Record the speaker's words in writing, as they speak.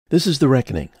This is The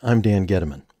Reckoning. I'm Dan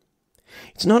Getteman.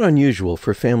 It's not unusual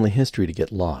for family history to get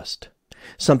lost.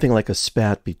 Something like a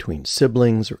spat between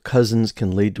siblings or cousins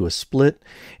can lead to a split,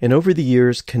 and over the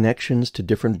years, connections to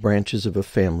different branches of a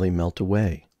family melt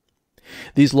away.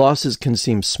 These losses can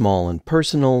seem small and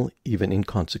personal, even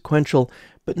inconsequential,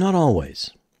 but not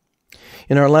always.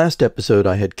 In our last episode,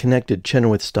 I had connected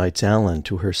Chenoweth Stites Allen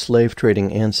to her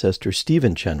slave-trading ancestor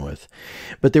Stephen Chenoweth,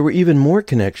 but there were even more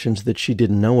connections that she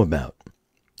didn't know about.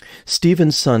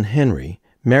 Stephen's son Henry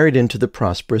married into the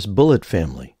prosperous Bullitt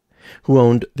family, who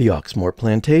owned the Oxmoor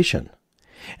plantation.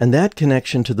 And that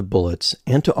connection to the Bullitts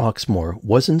and to Oxmoor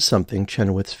wasn't something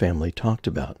Chenoweth's family talked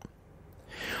about.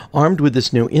 Armed with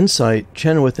this new insight,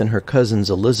 Chenoweth and her cousins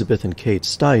Elizabeth and Kate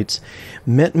Stites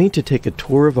met me to take a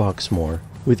tour of Oxmoor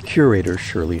with curator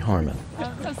Shirley Harmon.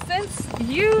 Since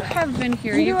you have been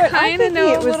here, you know kind of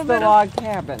know a little bit. It was the log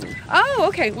cabin. Oh,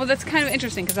 okay. Well, that's kind of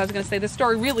interesting because I was going to say the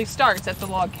story really starts at the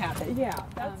log cabin. Yeah,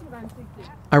 that's what I'm thinking.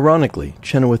 Ironically,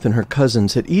 Chenoweth and her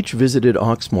cousins had each visited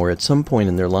Oxmoor at some point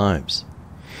in their lives.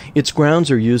 Its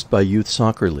grounds are used by youth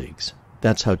soccer leagues.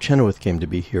 That's how Chenoweth came to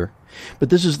be here.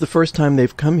 But this is the first time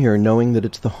they've come here knowing that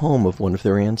it's the home of one of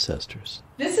their ancestors.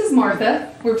 This is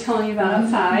Martha, we're telling you about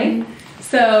outside.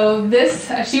 So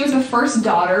she was the first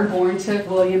daughter born to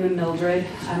William and Mildred.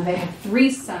 They had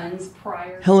 3 sons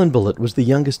prior. Helen Bullitt was the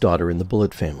youngest daughter in the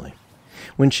Bullitt family.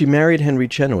 When she married Henry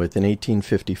Chenoweth in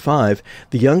 1855,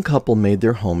 the young couple made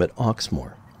their home at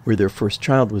Oxmoor, where their first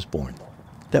child was born.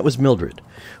 That was Mildred,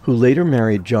 who later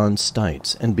married John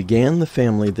Stites and began the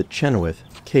family that Chenoweth,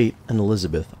 Kate, and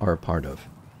Elizabeth are a part of.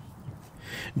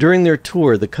 During their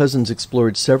tour, the cousins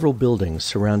explored several buildings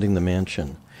surrounding the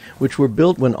mansion, which were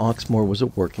built when Oxmoor was a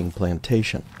working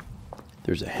plantation.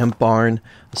 There's a hemp barn,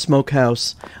 a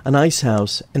smokehouse, an ice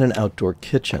house, and an outdoor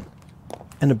kitchen.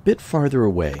 And a bit farther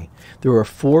away, there are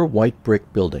 4 white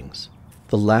brick buildings,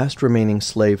 the last remaining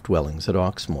slave dwellings at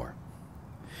Oxmoor.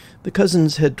 The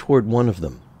cousins head toward one of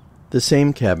them, the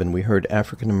same cabin we heard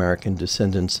African-American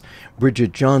descendants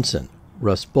Bridget Johnson,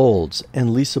 Russ Bowles,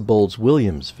 and Lisa Bowles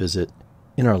Williams visit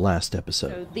in our last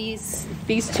episode. So these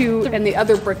 2 and the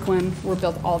other brick one were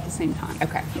built all at the same time.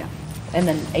 Okay. Yeah. And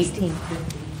then 1850.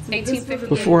 1850.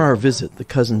 Before our visit, the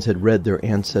cousins had read their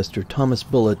ancestor Thomas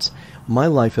Bullitt's My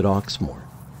Life at Oxmoor,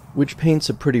 which paints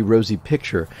a pretty rosy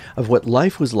picture of what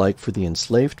life was like for the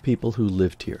enslaved people who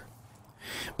lived here.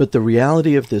 But the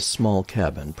reality of this small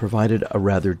cabin provided a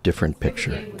rather different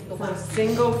picture. A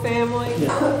single family?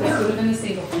 This would have been a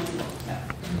single family.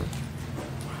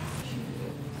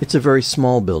 It's a very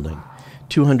small building,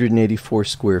 284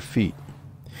 square feet.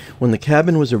 When the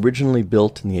cabin was originally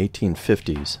built in the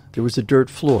 1850s, there was a dirt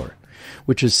floor,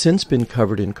 which has since been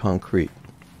covered in concrete.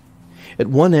 At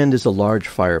one end is a large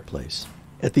fireplace,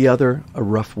 at the other, a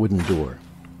rough wooden door.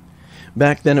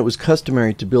 Back then, it was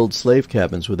customary to build slave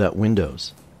cabins without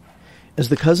windows. As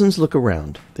the cousins look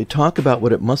around, they talk about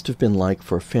what it must have been like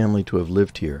for a family to have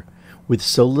lived here, with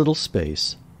so little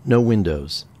space, no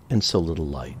windows, and so little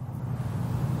light.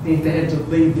 I think they had to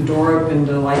leave the door open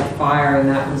to light the fire, and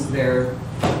that was their...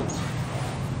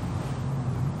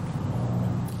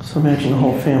 So imagine the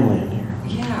whole family in here.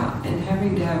 Yeah, and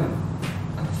having to have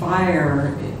a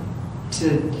fire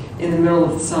in the middle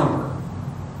of the summer.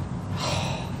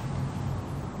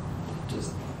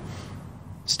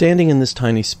 Standing in this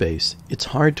tiny space, it's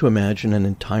hard to imagine an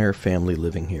entire family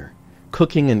living here,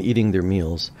 cooking and eating their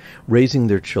meals, raising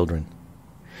their children.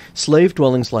 Slave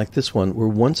dwellings like this one were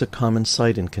once a common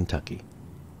sight in Kentucky.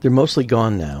 They're mostly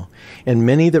gone now, and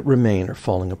many that remain are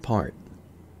falling apart.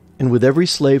 And with every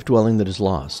slave dwelling that is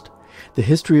lost, the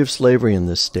history of slavery in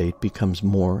this state becomes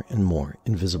more and more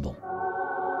invisible.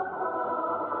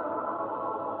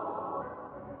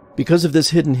 Because of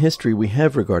this hidden history we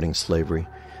have regarding slavery,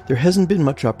 there hasn't been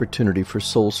much opportunity for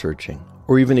soul-searching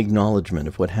or even acknowledgement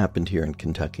of what happened here in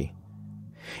Kentucky.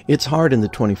 It's hard in the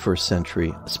 21st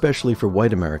century, especially for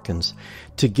white Americans,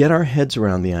 to get our heads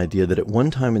around the idea that at one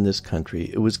time in this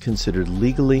country it was considered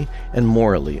legally and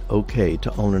morally okay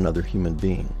to own another human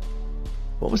being.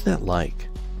 What was that like?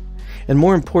 And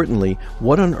more importantly,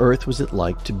 what on earth was it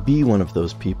like to be one of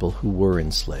those people who were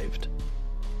enslaved?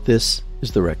 This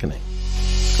is The Reckoning.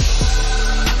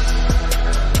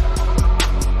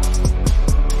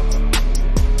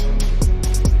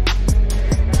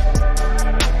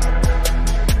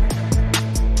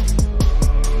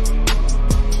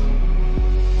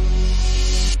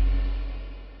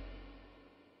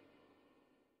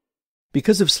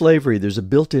 Because of slavery, there's a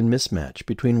built-in mismatch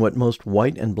between what most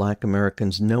white and black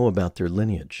Americans know about their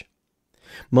lineage.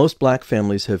 Most black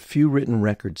families have few written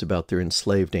records about their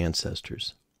enslaved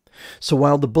ancestors. So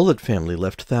while the Bullitt family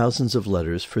left thousands of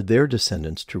letters for their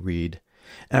descendants to read,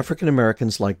 African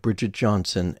Americans like Bridget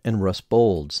Johnson and Russ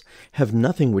Bolds have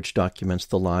nothing which documents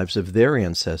the lives of their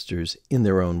ancestors in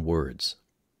their own words.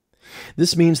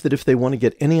 This means that if they want to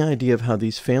get any idea of how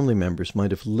these family members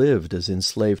might have lived as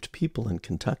enslaved people in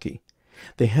Kentucky,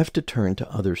 they have to turn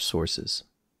to other sources.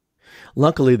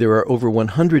 Luckily, there are over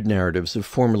 100 narratives of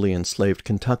formerly enslaved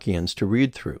Kentuckians to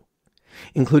read through,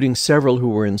 including several who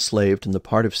were enslaved in the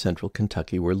part of central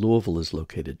Kentucky where Louisville is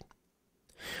located.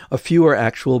 A few are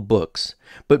actual books,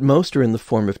 but most are in the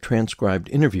form of transcribed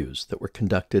interviews that were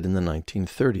conducted in the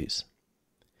 1930s.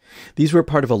 These were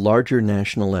part of a larger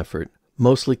national effort,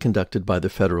 mostly conducted by the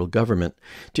federal government,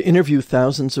 to interview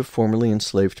thousands of formerly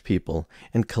enslaved people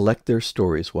and collect their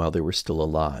stories while they were still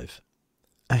alive.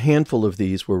 A handful of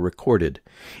these were recorded,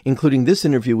 including this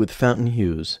interview with Fountain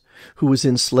Hughes, who was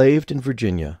enslaved in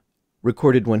Virginia,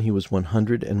 recorded when he was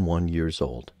 101 years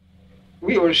old.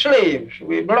 We were slaves.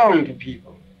 We belonged to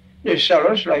people. They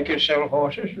sell us like you sell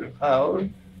horses and cows.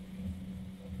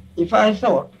 If I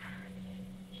thought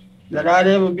that I'd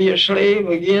ever be a slave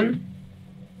again,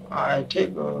 I'd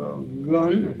take a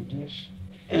gun and just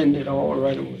end it all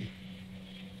right away.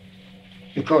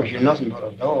 Because you're nothing but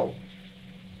a dog.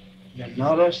 You're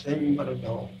not a thing but a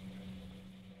dog.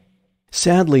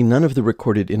 Sadly, none of the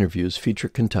recorded interviews feature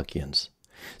Kentuckians,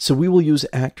 so we will use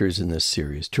actors in this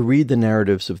series to read the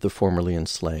narratives of the formerly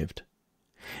enslaved.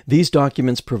 These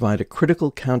documents provide a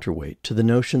critical counterweight to the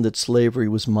notion that slavery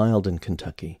was mild in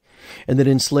Kentucky, and that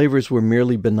enslavers were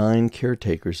merely benign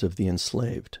caretakers of the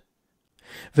enslaved.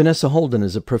 Vanessa Holden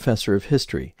is a professor of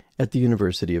history at the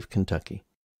University of Kentucky.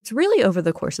 It's really over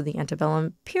the course of the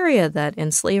antebellum period that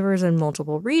enslavers in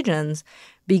multiple regions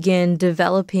begin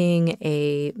developing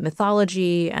a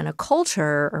mythology and a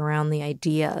culture around the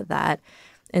idea that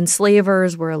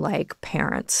enslavers were like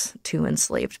parents to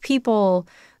enslaved people,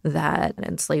 that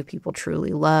enslaved people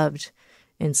truly loved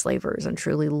enslavers and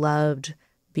truly loved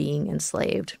being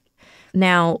enslaved.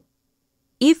 Now,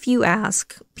 if you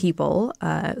ask people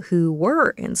who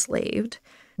were enslaved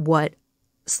what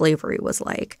slavery was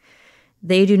like,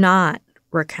 they do not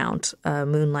recount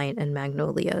Moonlight and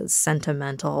Magnolia's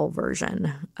sentimental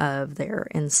version of their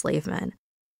enslavement.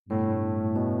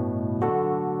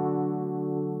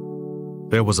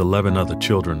 There was 11 other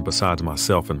children besides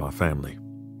myself and my family.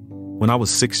 When I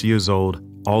was 6 years old,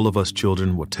 all of us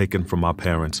children were taken from my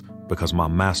parents because my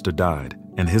master died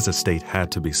and his estate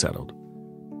had to be settled.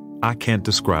 I can't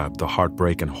describe the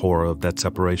heartbreak and horror of that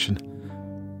separation.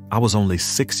 I was only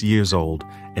 6 years old,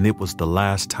 and it was the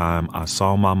last time I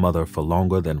saw my mother for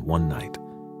longer than one night.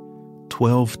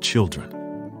 12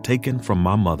 children taken from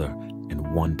my mother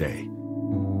in one day.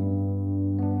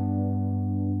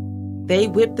 They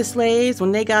whipped the slaves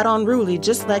when they got unruly,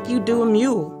 just like you do a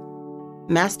mule.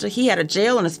 Master, he had a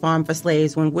jail on his farm for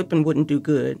slaves when whipping wouldn't do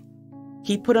good.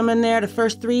 He put them in there the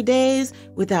first 3 days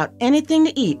without anything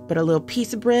to eat but a little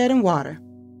piece of bread and water.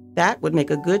 That would make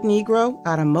a good Negro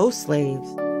out of most slaves.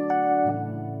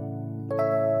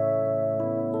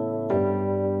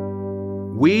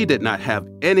 We did not have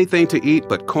anything to eat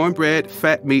but cornbread,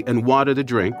 fat meat, and water to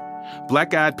drink,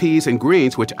 black-eyed peas and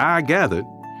greens, which I gathered,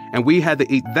 and we had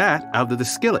to eat that out of the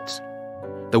skillets.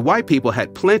 The white people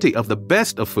had plenty of the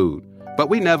best of food, but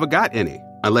we never got any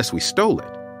unless we stole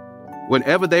it.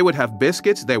 Whenever they would have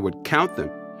biscuits, they would count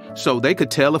them so they could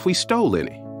tell if we stole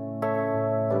any.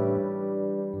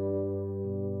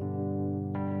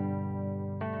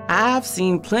 I've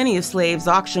seen plenty of slaves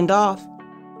auctioned off.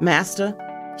 Master,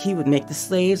 he would make the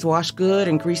slaves wash good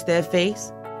and grease their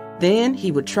face. Then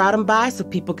he would trot them by so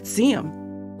people could see them.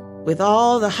 With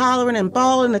all the hollering and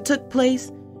bawling that took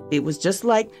place, it was just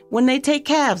like when they take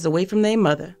calves away from their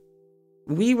mother.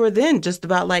 We were then just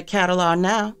about like cattle are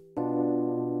now.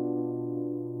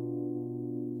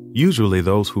 Usually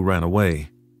those who ran away,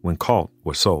 when caught,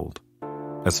 were sold.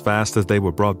 As fast as they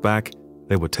were brought back,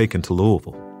 they were taken to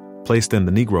Louisville, placed in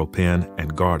the Negro pen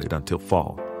and guarded until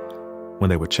fall, when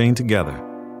they were chained together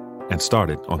and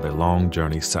started on their long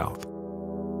journey south.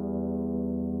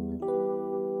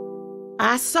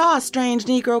 I saw a strange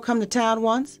Negro come to town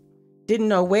once, didn't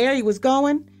know where he was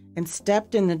going, and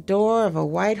stepped in the door of a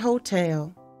white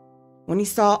hotel. When he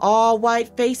saw all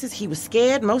white faces, he was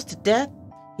scared most to death.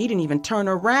 He didn't even turn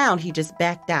around, he just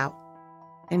backed out.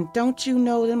 And don't you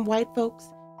know them white folks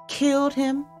killed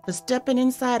him for stepping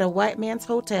inside a white man's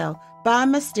hotel by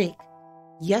mistake?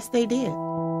 Yes, they did.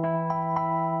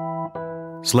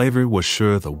 Slavery was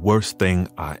sure the worst thing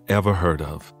I ever heard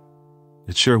of.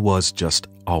 It sure was just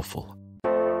awful.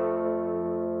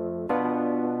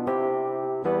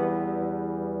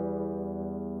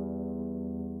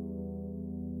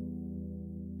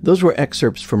 Those were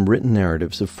excerpts from written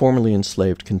narratives of formerly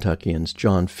enslaved Kentuckians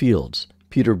John Fields,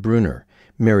 Peter Bruner,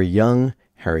 Mary Young,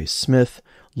 Harry Smith,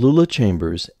 Lula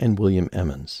Chambers, and William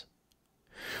Emmons.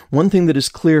 One thing that is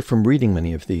clear from reading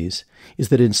many of these is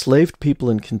that enslaved people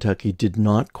in Kentucky did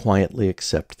not quietly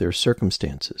accept their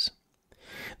circumstances.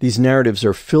 These narratives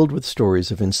are filled with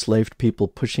stories of enslaved people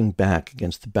pushing back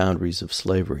against the boundaries of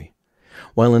slavery,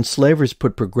 while enslavers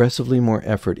put progressively more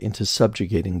effort into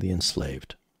subjugating the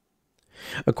enslaved.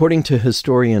 According to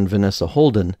historian Vanessa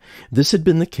Holden, this had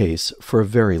been the case for a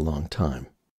very long time.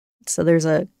 So there's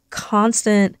a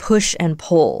constant push and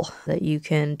pull that you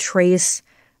can trace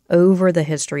over the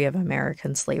history of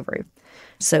American slavery.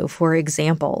 So, for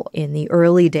example, in the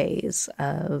early days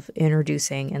of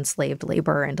introducing enslaved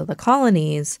labor into the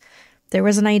colonies, there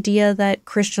was an idea that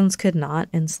Christians could not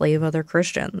enslave other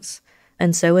Christians.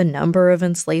 And so a number of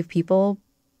enslaved people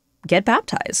get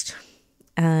baptized.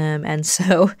 And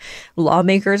so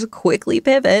lawmakers quickly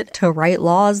pivot to write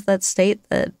laws that state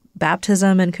that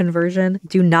baptism and conversion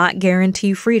do not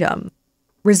guarantee freedom.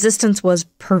 Resistance was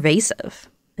pervasive.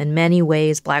 In many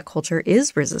ways, Black culture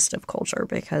is resistive culture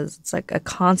because it's like a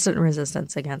constant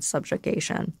resistance against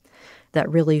subjugation that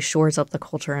really shores up the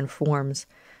culture and forms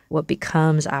what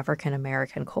becomes African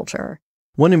American culture.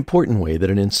 One important way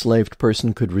that an enslaved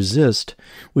person could resist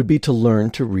would be to learn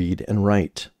to read and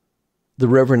write. The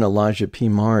Reverend Elijah P.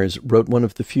 Mars wrote one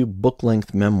of the few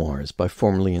book-length memoirs by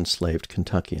formerly enslaved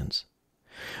Kentuckians.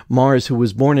 Mars, who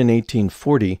was born in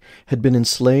 1840, had been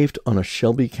enslaved on a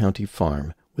Shelby County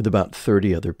farm with about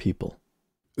 30 other people.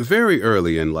 Very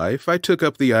early in life, I took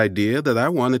up the idea that I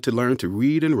wanted to learn to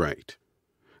read and write.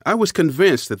 I was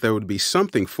convinced that there would be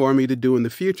something for me to do in the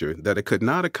future that I could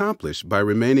not accomplish by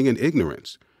remaining in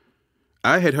ignorance.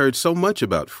 I had heard so much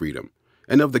about freedom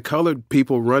and of the colored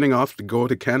people running off to go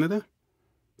to Canada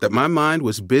that my mind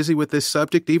was busy with this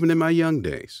subject even in my young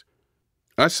days.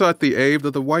 I sought the aid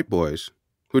of the white boys,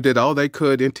 who did all they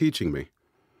could in teaching me.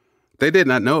 They did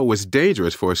not know it was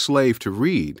dangerous for a slave to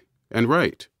read and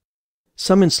write.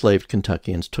 Some enslaved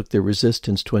Kentuckians took their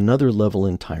resistance to another level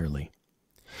entirely.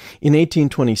 In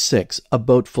 1826, a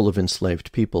boat full of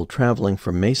enslaved people traveling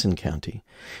from Mason County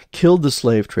killed the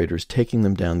slave traders taking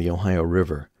them down the Ohio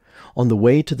River on the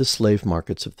way to the slave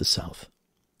markets of the South.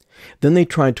 Then they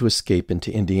tried to escape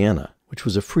into Indiana, which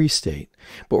was a free state,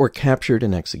 but were captured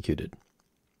and executed.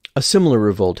 A similar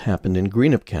revolt happened in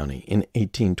Greenup County in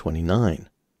 1829.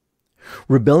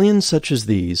 Rebellions such as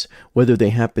these, whether they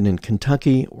happened in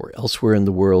Kentucky or elsewhere in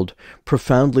the world,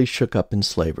 profoundly shook up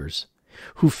enslavers,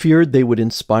 who feared they would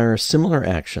inspire similar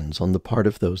actions on the part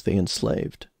of those they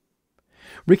enslaved.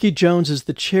 Ricky Jones is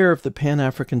the chair of the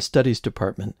Pan-African Studies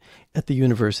Department at the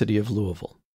University of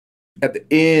Louisville. At the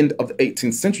end of the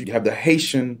 18th century, you have the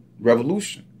Haitian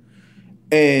Revolution,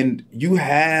 and you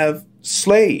have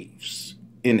slaves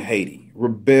in Haiti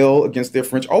rebel against their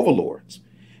French overlords.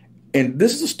 And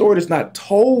this is a story that's not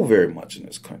told very much in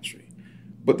this country,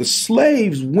 but the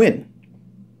slaves win.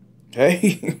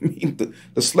 Okay? I mean,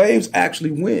 the slaves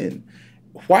actually win.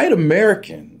 White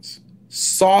Americans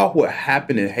saw what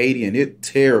happened in Haiti and it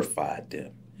terrified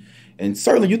them. And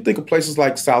certainly you think of places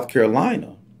like South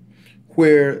Carolina,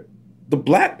 where the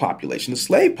Black population, the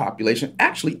slave population,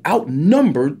 actually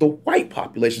outnumbered the white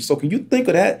population. So can you think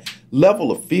of that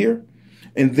level of fear?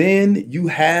 And then you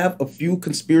have a few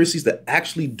conspiracies that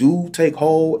actually do take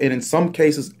hold, and in some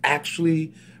cases,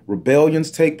 actually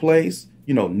rebellions take place.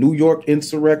 You know, New York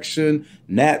insurrection,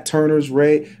 Nat Turner's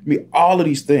raid. I mean, all of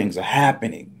these things are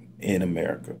happening in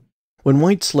America. When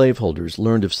white slaveholders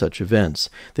learned of such events,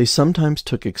 they sometimes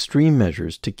took extreme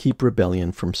measures to keep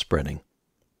rebellion from spreading.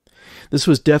 This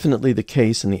was definitely the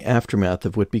case in the aftermath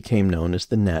of what became known as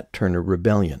the Nat Turner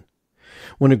Rebellion,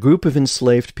 when a group of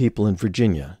enslaved people in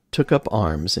Virginia took up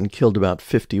arms and killed about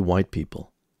 50 white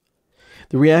people.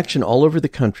 The reaction all over the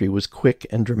country was quick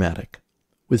and dramatic,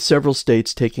 with several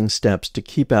states taking steps to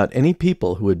keep out any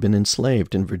people who had been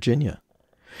enslaved in Virginia,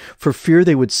 for fear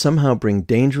they would somehow bring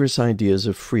dangerous ideas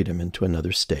of freedom into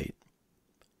another state.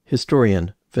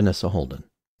 Historian Vanessa Holden.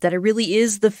 That it really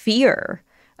is the fear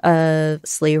of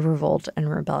slave revolt and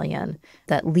rebellion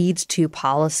that leads to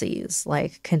policies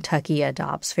like Kentucky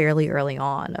adopts fairly early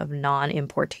on of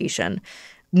non-importation,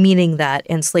 meaning that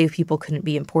enslaved people couldn't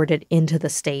be imported into the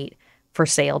state for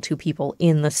sale to people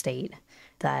in the state.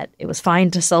 That it was fine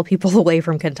to sell people away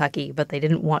from Kentucky, but they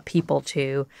didn't want people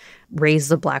to raise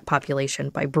the Black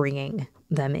population by bringing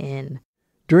them in.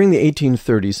 During the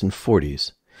 1830s and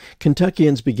 40s,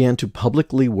 Kentuckians began to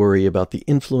publicly worry about the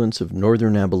influence of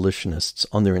Northern abolitionists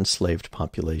on their enslaved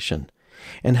population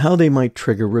and how they might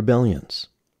trigger rebellions.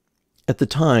 At the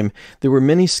time, there were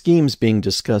many schemes being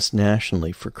discussed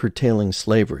nationally for curtailing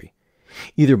slavery,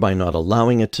 either by not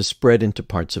allowing it to spread into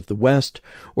parts of the West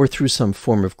or through some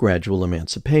form of gradual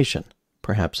emancipation,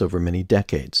 perhaps over many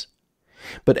decades.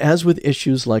 But as with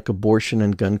issues like abortion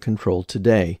and gun control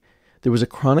today, there was a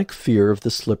chronic fear of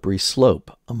the slippery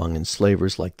slope among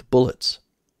enslavers like the Bullets.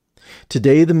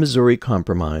 Today, the Missouri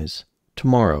Compromise.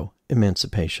 Tomorrow,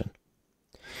 emancipation.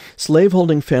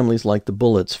 Slaveholding families like the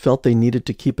Bullets felt they needed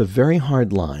to keep a very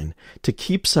hard line to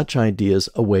keep such ideas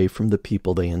away from the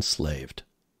people they enslaved.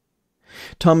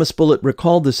 Thomas Bullitt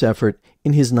recalled this effort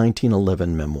in his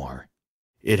 1911 memoir.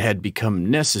 It had become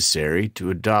necessary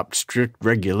to adopt strict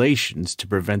regulations to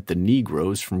prevent the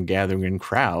Negroes from gathering in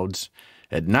crowds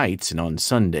at nights and on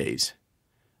Sundays.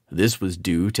 This was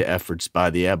due to efforts by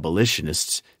the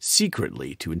abolitionists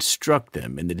secretly to instruct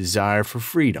them in the desire for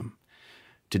freedom,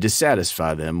 to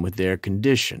dissatisfy them with their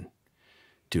condition,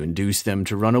 to induce them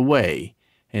to run away,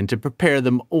 and to prepare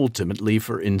them ultimately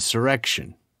for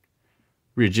insurrection.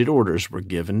 Rigid orders were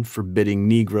given forbidding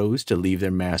Negroes to leave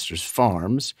their masters'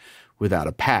 farms without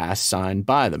a pass signed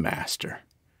by the master.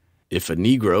 If a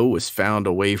Negro was found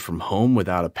away from home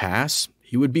without a pass,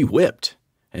 he would be whipped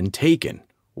and taken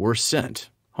or sent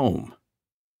home.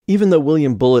 Even though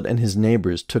William Bullitt and his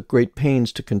neighbors took great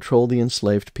pains to control the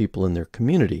enslaved people in their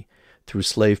community through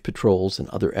slave patrols and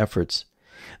other efforts,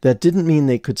 that didn't mean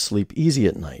they could sleep easy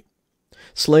at night.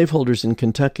 Slaveholders in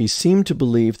Kentucky seemed to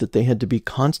believe that they had to be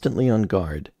constantly on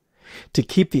guard to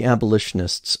keep the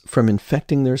abolitionists from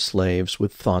infecting their slaves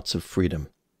with thoughts of freedom.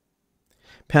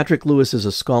 Patrick Lewis is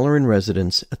a scholar in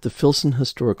residence at the Filson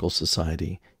Historical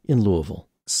Society in Louisville.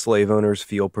 Slave owners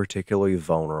feel particularly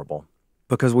vulnerable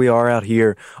because we are out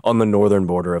here on the northern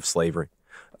border of slavery.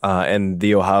 And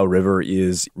the Ohio River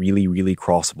is really, really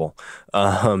crossable.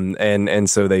 And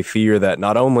so they fear that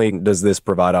not only does this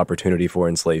provide opportunity for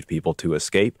enslaved people to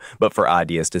escape, but for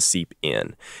ideas to seep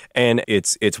in. And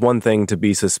it's one thing to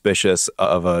be suspicious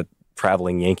of a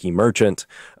traveling Yankee merchant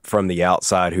from the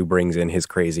outside who brings in his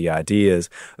crazy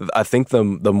ideas. I think the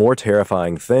more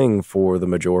terrifying thing for the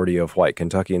majority of white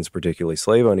Kentuckians, particularly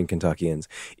slave-owning Kentuckians,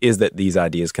 is that these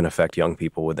ideas can affect young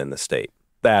people within the state.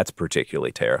 That's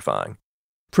particularly terrifying.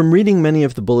 From reading many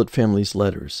of the Bullitt family's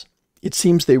letters, it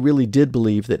seems they really did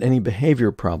believe that any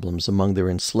behavior problems among their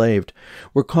enslaved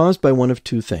were caused by one of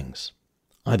two things.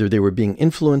 Either they were being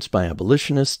influenced by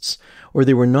abolitionists, or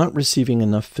they were not receiving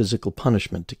enough physical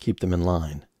punishment to keep them in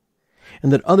line,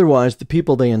 and that otherwise the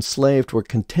people they enslaved were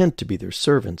content to be their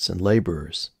servants and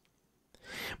laborers.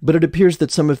 But it appears that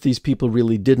some of these people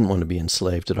really didn't want to be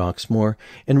enslaved at Oxmoor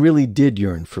and really did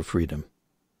yearn for freedom.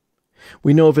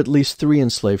 We know of at least 3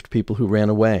 enslaved people who ran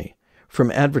away from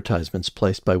advertisements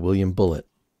placed by William Bullitt.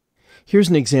 Here's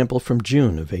an example from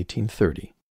June of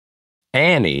 1830.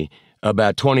 Annie,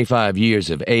 about 25 years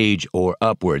of age or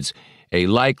upwards, a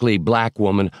likely black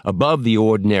woman above the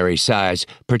ordinary size,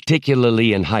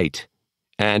 particularly in height,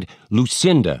 and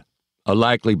Lucinda, a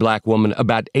likely black woman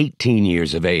about 18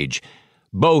 years of age,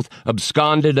 both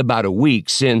absconded about a week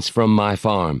since from my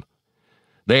farm.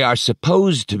 They are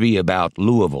supposed to be about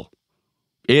Louisville.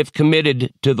 If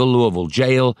committed to the Louisville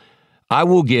jail, I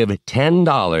will give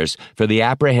 $10 for the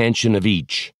apprehension of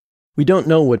each. We don't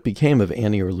know what became of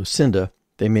Annie or Lucinda.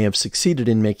 They may have succeeded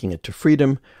in making it to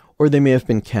freedom, or they may have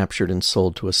been captured and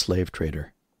sold to a slave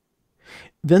trader.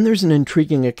 Then there's an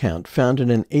intriguing account found in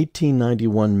an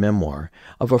 1891 memoir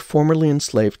of a formerly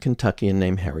enslaved Kentuckian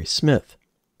named Harry Smith.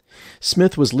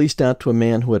 Smith was leased out to a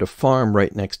man who had a farm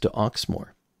right next to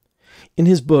Oxmoor. In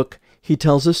his book, he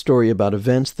tells a story about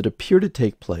events that appear to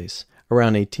take place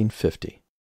around 1850.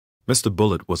 Mr.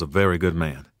 Bullitt was a very good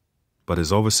man, but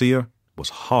his overseer was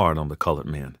hard on the colored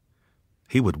men.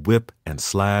 He would whip and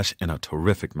slash in a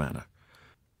terrific manner.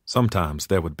 Sometimes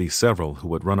there would be several who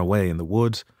would run away in the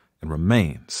woods and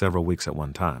remain several weeks at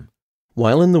one time.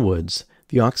 While in the woods,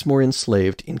 the Oxmoor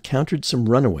enslaved encountered some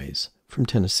runaways from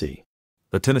Tennessee.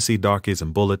 The Tennessee darkies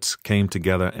and Bullets came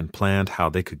together and planned how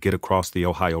they could get across the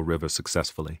Ohio River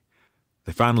successfully.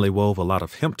 They finally wove a lot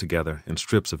of hemp together in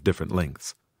strips of different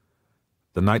lengths.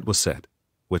 The night was set,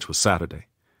 which was Saturday.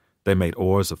 They made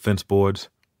oars of fence boards.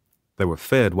 They were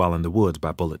fed while in the woods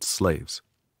by Bullitt's slaves,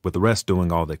 with the rest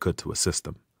doing all they could to assist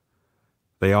them.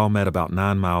 They all met about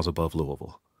 9 miles above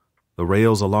Louisville. The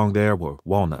rails along there were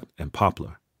walnut and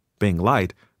poplar. Being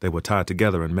light, they were tied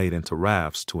together and made into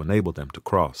rafts to enable them to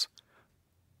cross.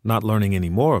 Not learning any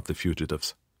more of the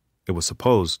fugitives, it was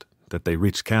supposed that they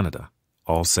reached Canada,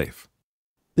 all safe.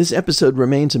 This episode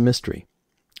remains a mystery.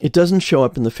 It doesn't show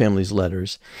up in the family's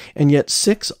letters, and yet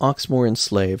 6 Oxmoor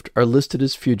enslaved are listed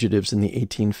as fugitives in the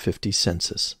 1850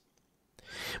 census.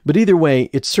 But either way,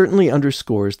 it certainly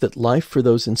underscores that life for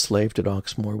those enslaved at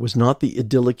Oxmoor was not the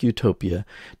idyllic utopia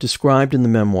described in the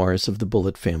memoirs of the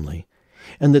Bullitt family,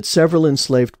 and that several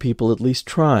enslaved people at least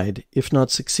tried, if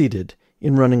not succeeded,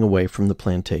 in running away from the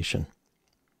plantation.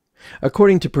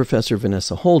 According to Professor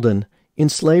Vanessa Holden,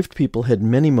 enslaved people had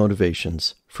many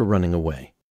motivations for running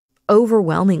away.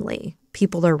 Overwhelmingly,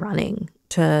 people are running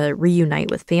to reunite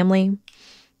with family.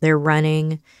 They're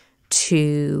running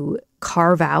to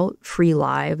carve out free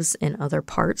lives in other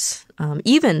parts,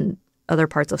 even other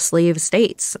parts of slave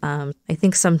states. I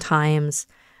think sometimes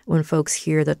when folks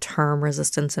hear the term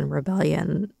resistance and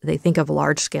rebellion, they think of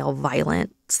large-scale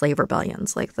violent slave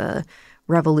rebellions like the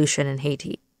revolution in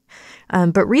Haiti.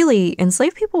 But really,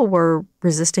 enslaved people were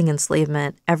resisting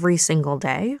enslavement every single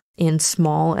day in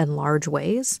small and large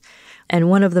ways. And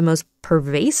one of the most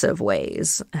pervasive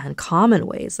ways and common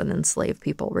ways that enslaved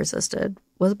people resisted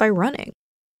was by running.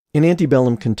 In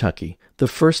antebellum Kentucky, the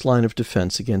first line of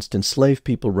defense against enslaved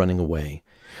people running away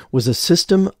was a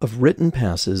system of written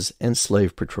passes and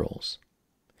slave patrols.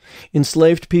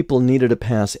 Enslaved people needed a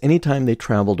pass any time they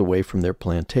traveled away from their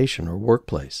plantation or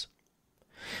workplace.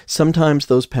 Sometimes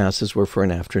those passes were for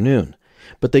an afternoon,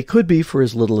 but they could be for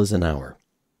as little as an hour.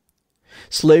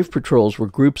 Slave patrols were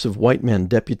groups of white men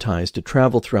deputized to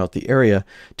travel throughout the area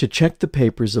to check the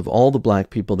papers of all the black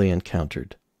people they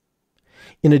encountered.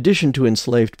 In addition to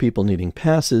enslaved people needing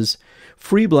passes,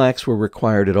 free blacks were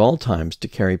required at all times to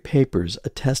carry papers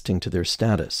attesting to their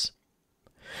status.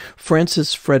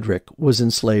 Francis Frederick was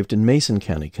enslaved in Mason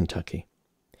County, Kentucky.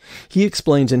 He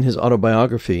explains in his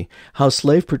autobiography how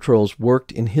slave patrols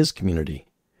worked in his community,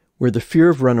 where the fear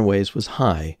of runaways was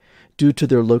high due to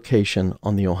their location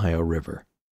on the Ohio River.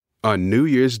 On New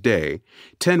Year's Day,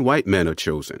 10 white men are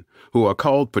chosen, who are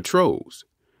called patrols.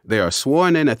 They are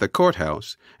sworn in at the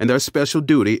courthouse, and their special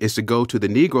duty is to go to the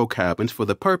Negro cabins for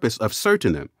the purpose of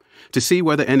searching them, to see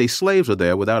whether any slaves are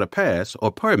there without a pass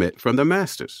or permit from their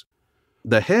masters.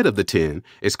 The head of the 10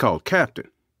 is called captain.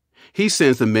 He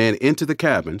sends the men into the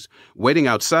cabins, waiting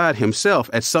outside himself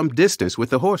at some distance with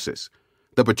the horses,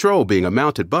 the patrol being a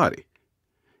mounted body.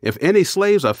 If any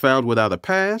slaves are found without a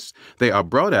pass, they are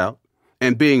brought out,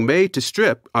 and being made to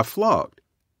strip, are flogged.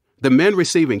 The men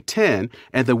receiving 10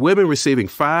 and the women receiving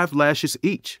 5 lashes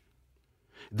each.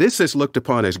 This is looked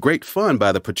upon as great fun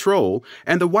by the patrol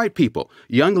and the white people,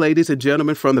 young ladies and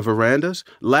gentlemen from the verandas,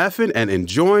 laughing and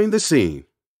enjoying the scene.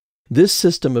 This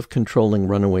system of controlling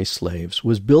runaway slaves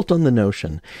was built on the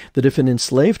notion that if an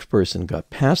enslaved person got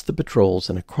past the patrols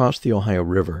and across the Ohio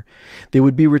River, they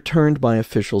would be returned by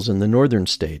officials in the northern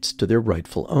states to their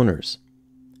rightful owners.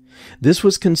 This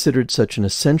was considered such an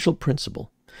essential principle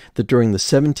that during the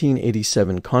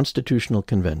 1787 Constitutional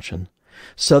Convention,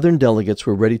 Southern delegates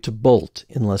were ready to bolt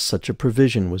unless such a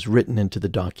provision was written into the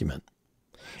document.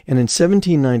 And in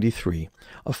 1793,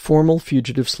 a formal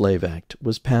Fugitive Slave Act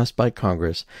was passed by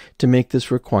Congress to make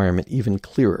this requirement even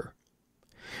clearer.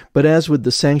 But as with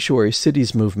the sanctuary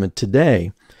cities movement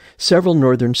today, several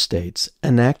northern states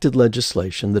enacted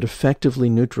legislation that effectively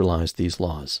neutralized these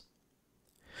laws.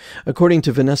 According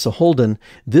to Vanessa Holden,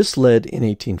 this led in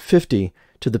 1850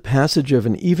 to the passage of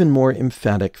an even more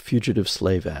emphatic Fugitive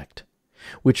Slave Act,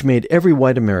 which made every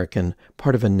white American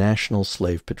part of a national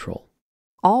slave patrol.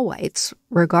 All whites,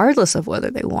 regardless of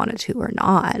whether they wanted to or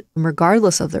not,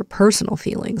 regardless of their personal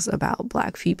feelings about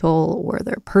black people or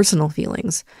their personal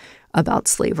feelings about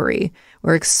slavery,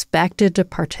 were expected to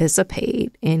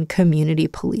participate in community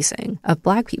policing of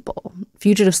black people.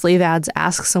 Fugitive slave ads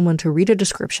ask someone to read a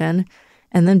description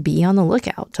and then be on the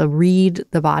lookout, to read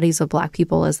the bodies of black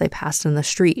people as they passed in the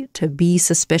street, to be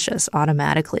suspicious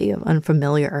automatically of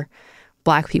unfamiliar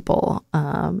black people,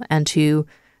 and to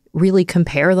really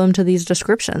compare them to these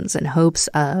descriptions in hopes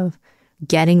of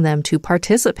getting them to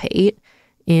participate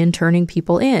in turning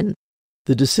people in.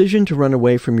 The decision to run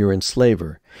away from your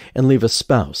enslaver and leave a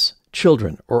spouse,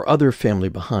 children, or other family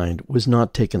behind was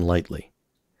not taken lightly.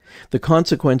 The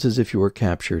consequences if you were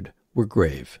captured were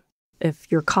grave. If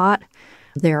you're caught,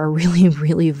 there are really,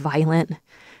 really violent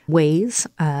ways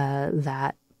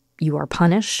that you are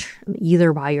punished,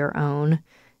 either by your own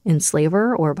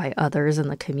enslaver or by others in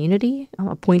the community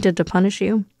appointed to punish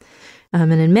you.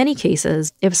 And in many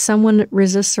cases, if someone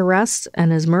resists arrest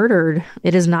and is murdered,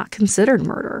 it is not considered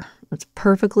murder. It's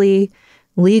perfectly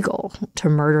legal to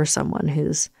murder someone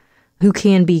who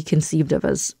can be conceived of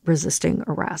as resisting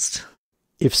arrest.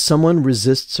 If someone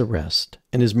resists arrest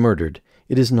and is murdered,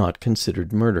 it is not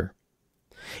considered murder.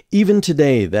 Even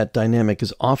today, that dynamic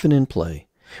is often in play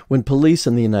when police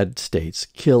in the United States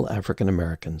kill African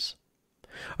Americans.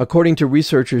 According to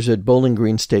researchers at Bowling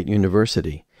Green State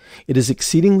University, It is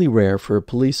exceedingly rare for a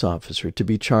police officer to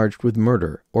be charged with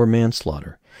murder or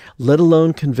manslaughter, let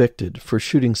alone convicted for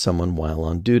shooting someone while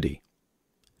on duty.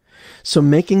 So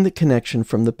making the connection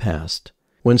from the past,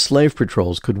 when slave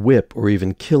patrols could whip or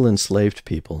even kill enslaved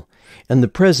people, and the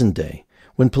present day,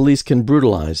 when police can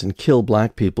brutalize and kill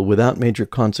black people without major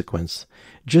consequence,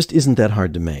 just isn't that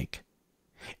hard to make.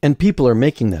 And people are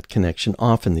making that connection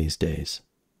often these days.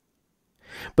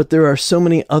 But there are so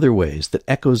many other ways that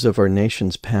echoes of our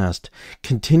nation's past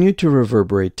continue to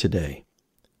reverberate today.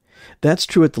 That's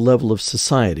true at the level of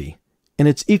society, and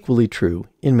it's equally true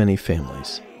in many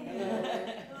families.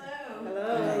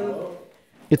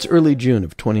 It's early June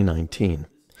of 2019,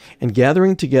 and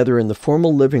gathering together in the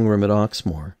formal living room at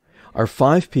Oxmoor are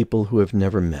 5 people who have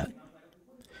never met.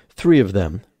 3 of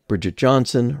them, Bridget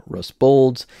Johnson, Russ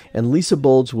Bolds, and Lisa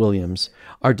Bolds Williams,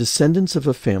 are descendants of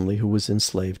a family who was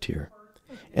enslaved here.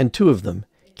 And 2 of them,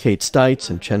 Kate Stites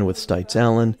and Chenoweth Stites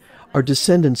Allen, are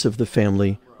descendants of the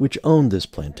family which owned this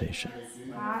plantation.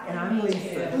 And I'm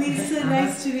Lisa. Lisa,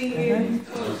 nice to meet you.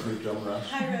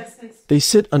 Hi, Russ. They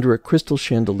sit under a crystal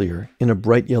chandelier in a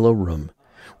bright yellow room,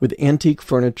 with antique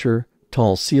furniture,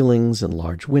 tall ceilings, and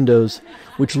large windows,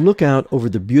 which look out over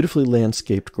the beautifully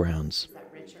landscaped grounds.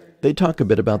 They talk a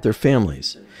bit about their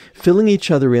families, filling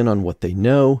each other in on what they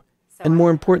know, and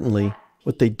more importantly,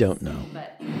 what they don't know.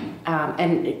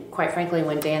 And quite frankly,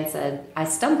 when Dan said, I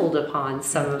stumbled upon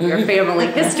some of your family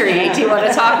history, do you want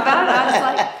to talk about it? I was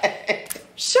like,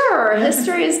 sure,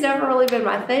 history has never really been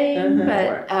my thing,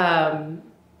 but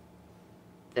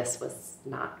this was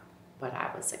not what I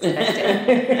was expecting.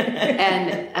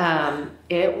 And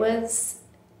it was,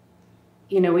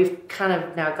 we've kind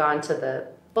of now gone to the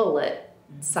bullet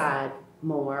side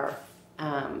more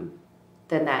than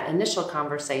that initial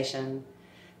conversation,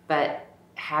 but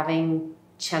having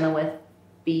Chenoweth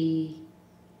be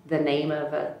the name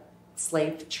of a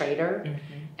slave trader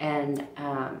and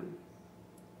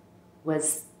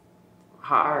was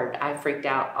hard. I freaked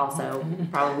out also,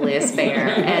 probably as fair.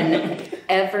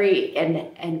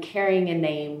 And carrying a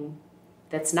name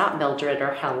that's not Mildred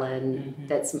or Helen,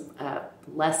 that's a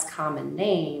less common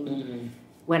name.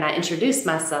 When I introduce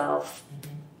myself,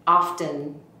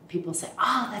 often people say,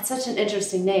 oh, that's such an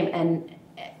interesting name. And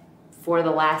for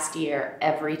the last year,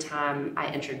 every time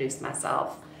I introduce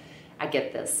myself, I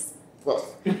get this look.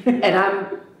 And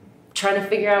I'm trying to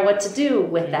figure out what to do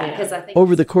with that. Because I think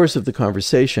over the course of the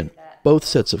conversation, both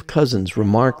sets of cousins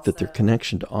remarked that their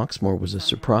connection to Oxmoor was a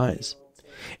surprise.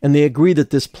 And they agree that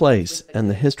this place and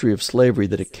the history of slavery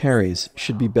that it carries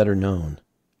should be better known.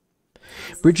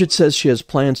 Bridget says she has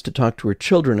plans to talk to her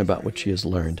children about what she has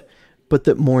learned, but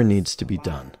that more needs to be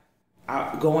done.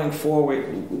 Going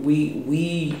forward,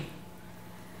 we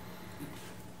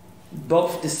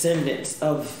both descendants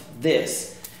of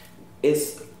this,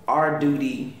 it's our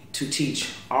duty to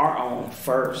teach our own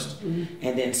first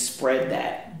and then spread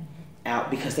that out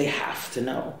because they have to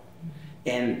know.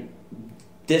 And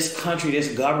this country,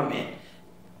 this government,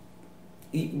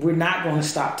 we're not going to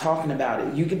stop talking about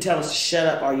it. You can tell us to shut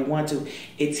up all you want to.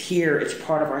 It's here. It's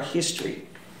part of our history.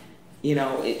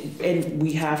 And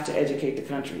we have to educate the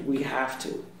country. We have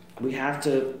to,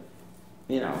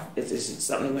 it's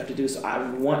something we have to do. So I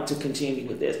want to continue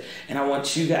with this. And I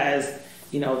want you guys,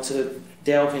 to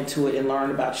delve into it and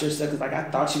learn about yourself. Because I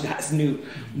thought you guys knew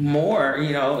more,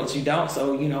 but you don't.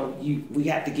 So, we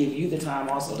have to give you the time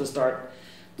also to start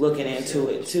looking into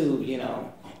it too,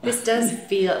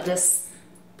 This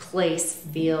place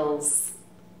feels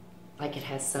like it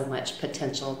has so much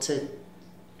potential to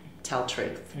tell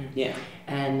truth. Yeah.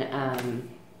 And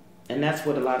that's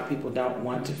what a lot of people don't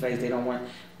want to face. They don't want,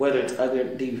 whether it's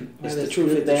it's the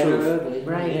truth, it's the truth.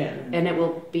 Right. Yeah. And it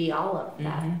will be all of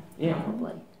that,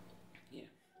 probably.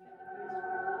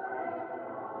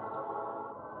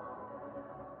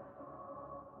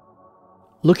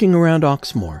 Looking around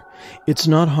Oxmoor, it's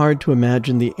not hard to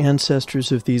imagine the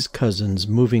ancestors of these cousins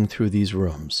moving through these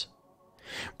rooms.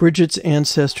 Bridget's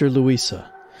ancestor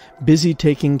Louisa, busy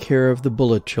taking care of the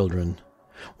Bullitt children,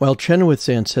 while Chenoweth's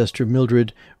ancestor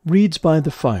Mildred reads by the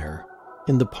fire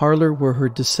in the parlor where her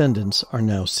descendants are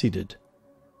now seated.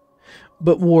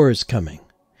 But war is coming,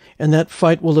 and that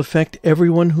fight will affect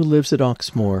everyone who lives at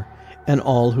Oxmoor and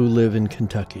all who live in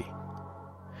Kentucky.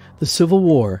 The Civil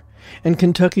War and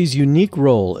Kentucky's unique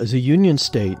role as a Union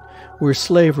state where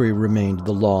slavery remained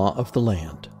the law of the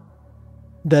land.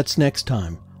 That's next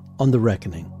time on The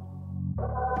Reckoning.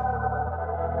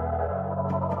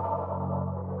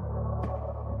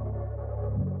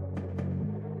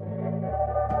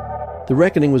 The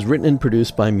Reckoning was written and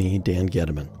produced by me, Dan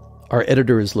Gettleman. Our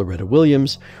editor is Loretta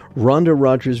Williams, Rhonda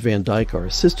Rogers Van Dyke, our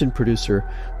assistant producer,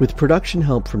 with production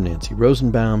help from Nancy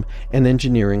Rosenbaum and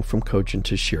engineering from Kojin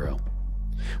Toshiro.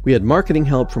 We had marketing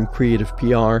help from Creative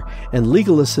PR and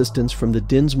legal assistance from the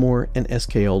Dinsmore and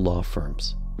SKO law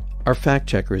firms. Our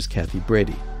fact-checker is Kathy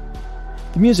Brady.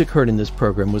 The music heard in this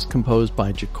program was composed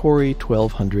by Ja'Cory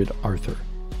 1200 Arthur.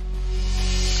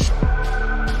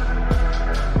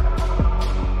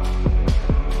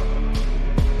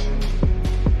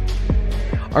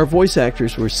 Our voice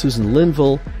actors were Susan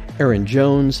Linville, Aaron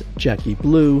Jones, Jackie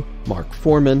Blue, Mark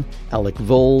Foreman, Alec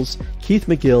Voles, Keith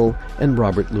McGill, and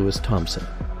Robert Louis Thompson.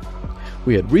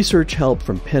 We had research help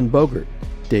from Penn Bogert,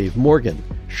 Dave Morgan,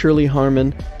 Shirley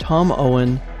Harmon, Tom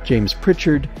Owen, James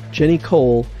Pritchard, Jenny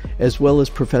Cole, as well as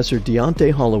Professor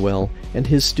Deontay Hollowell and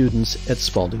his students at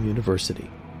Spalding University.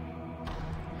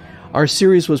 Our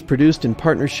series was produced in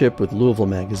partnership with Louisville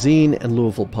Magazine and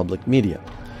Louisville Public Media.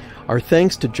 Our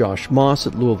thanks to Josh Moss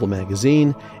at Louisville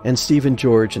Magazine and Stephen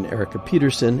George and Erica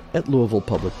Peterson at Louisville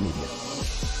Public Media.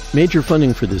 Major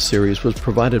funding for this series was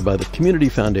provided by the Community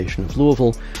Foundation of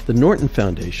Louisville, the Norton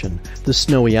Foundation, the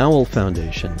Snowy Owl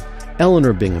Foundation,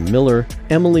 Eleanor Bingham Miller,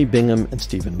 Emily Bingham and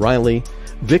Stephen Riley,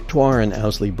 Victoire and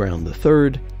Owsley Brown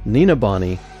III, Nina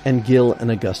Bonney, and Gil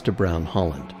and Augusta Brown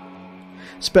Holland.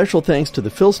 Special thanks to the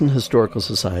Filson Historical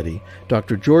Society,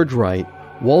 Dr. George Wright,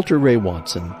 Walter Ray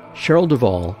Watson, Cheryl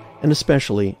Duvall, and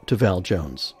especially to Val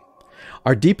Jones.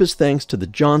 Our deepest thanks to the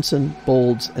Johnson,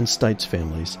 Bolds, and Stites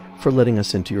families for letting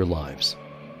us into your lives.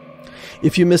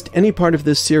 If you missed any part of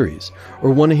this series or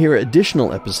want to hear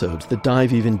additional episodes that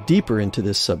dive even deeper into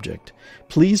this subject,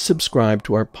 please subscribe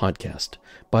to our podcast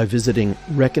by visiting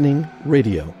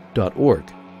reckoningradio.org,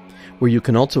 where you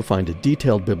can also find a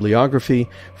detailed bibliography,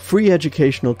 free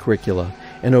educational curricula,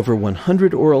 and over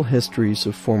 100 oral histories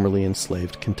of formerly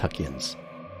enslaved Kentuckians.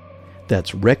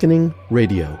 That's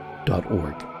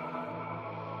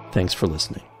reckoningradio.org. Thanks for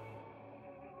listening.